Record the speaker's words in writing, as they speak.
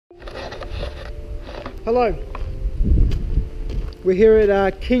Hello. We're here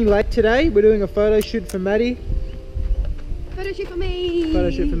at Kinglake today. We're doing a photo shoot for Maddie. Photo shoot for me.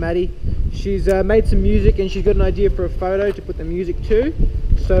 Photo shoot for Maddie. She's made some music and she's got an idea for a photo to put the music to.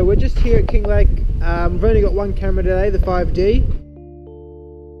 So we're just here at Kinglake. We've only got one camera today, the 5D.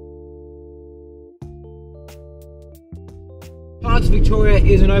 Parts Victoria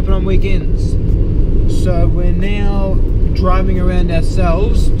isn't open on weekends. So we're now driving around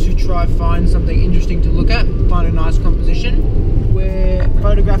ourselves to try find something interesting to look at, find a nice composition. We're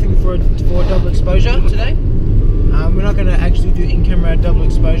photographing for double exposure today. We're not going to actually do in-camera double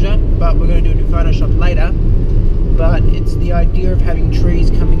exposure, but we're going to do it in Photoshop later. But it's the idea of having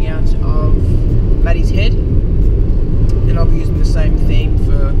trees coming out of Maddie's head, and I'll be using the same theme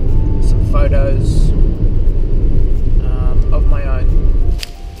for some photos of my own.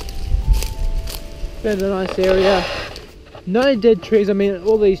 Found a nice area. No dead trees. I mean,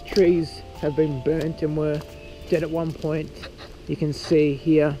 all these trees have been burnt and were dead at one point. You can see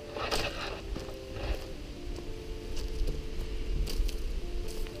here.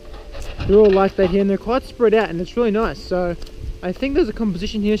 They're all like that here and they're quite spread out and it's really nice. So I think there's a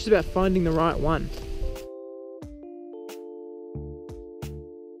composition here. It's just about finding the right one.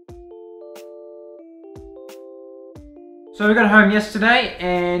 So we got home yesterday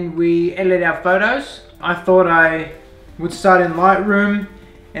and we edited our photos. I thought I would start in Lightroom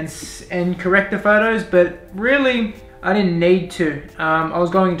and correct the photos, but really I didn't need to. I was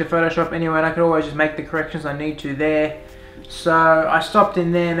going into Photoshop anyway and I could always just make the corrections I need to there. So I stopped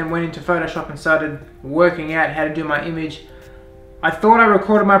in there and then went into Photoshop and started working out how to do my image. I thought I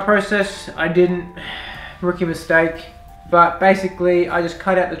recorded my process, I didn't. Rookie mistake. But basically I just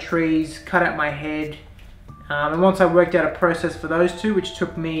cut out the trees, cut out my head. And once I worked out a process for those two, which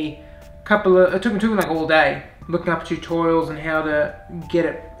took me it took me like all day, looking up tutorials and how to get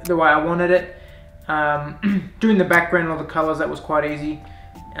it the way I wanted it. Doing the background and all the colors, that was quite easy.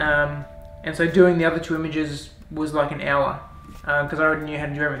 And so doing the other two images was like an hour, because I already knew how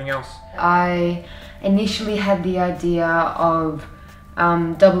to do everything else. I initially had the idea of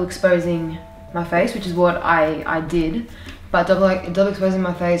double exposing my face, which is what I did. But double exposing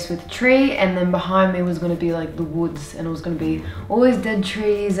my face with a tree, and then behind me was going to be like the woods, and it was going to be all these dead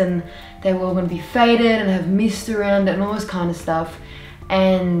trees, and they were all going to be faded and have mist around it and all this kind of stuff.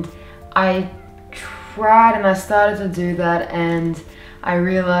 And I tried and I started to do that, and I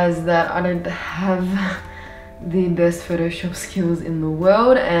realized that I don't have the best Photoshop skills in the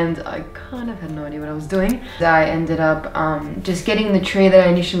world, and I kind of had no idea what I was doing. I ended up just getting the tree that I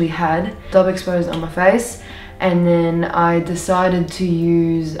initially had, double exposed on my face. And then I decided to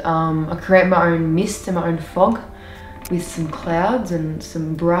use, create my own mist and my own fog with some clouds and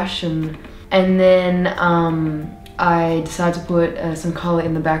some brush, and then I decided to put some color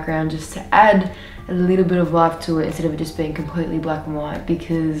in the background just to add a little bit of life to it instead of it just being completely black and white,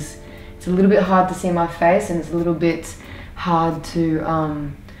 because it's a little bit hard to see my face and it's a little bit hard to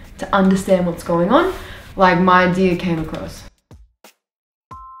understand what's going on. Like, my idea came across.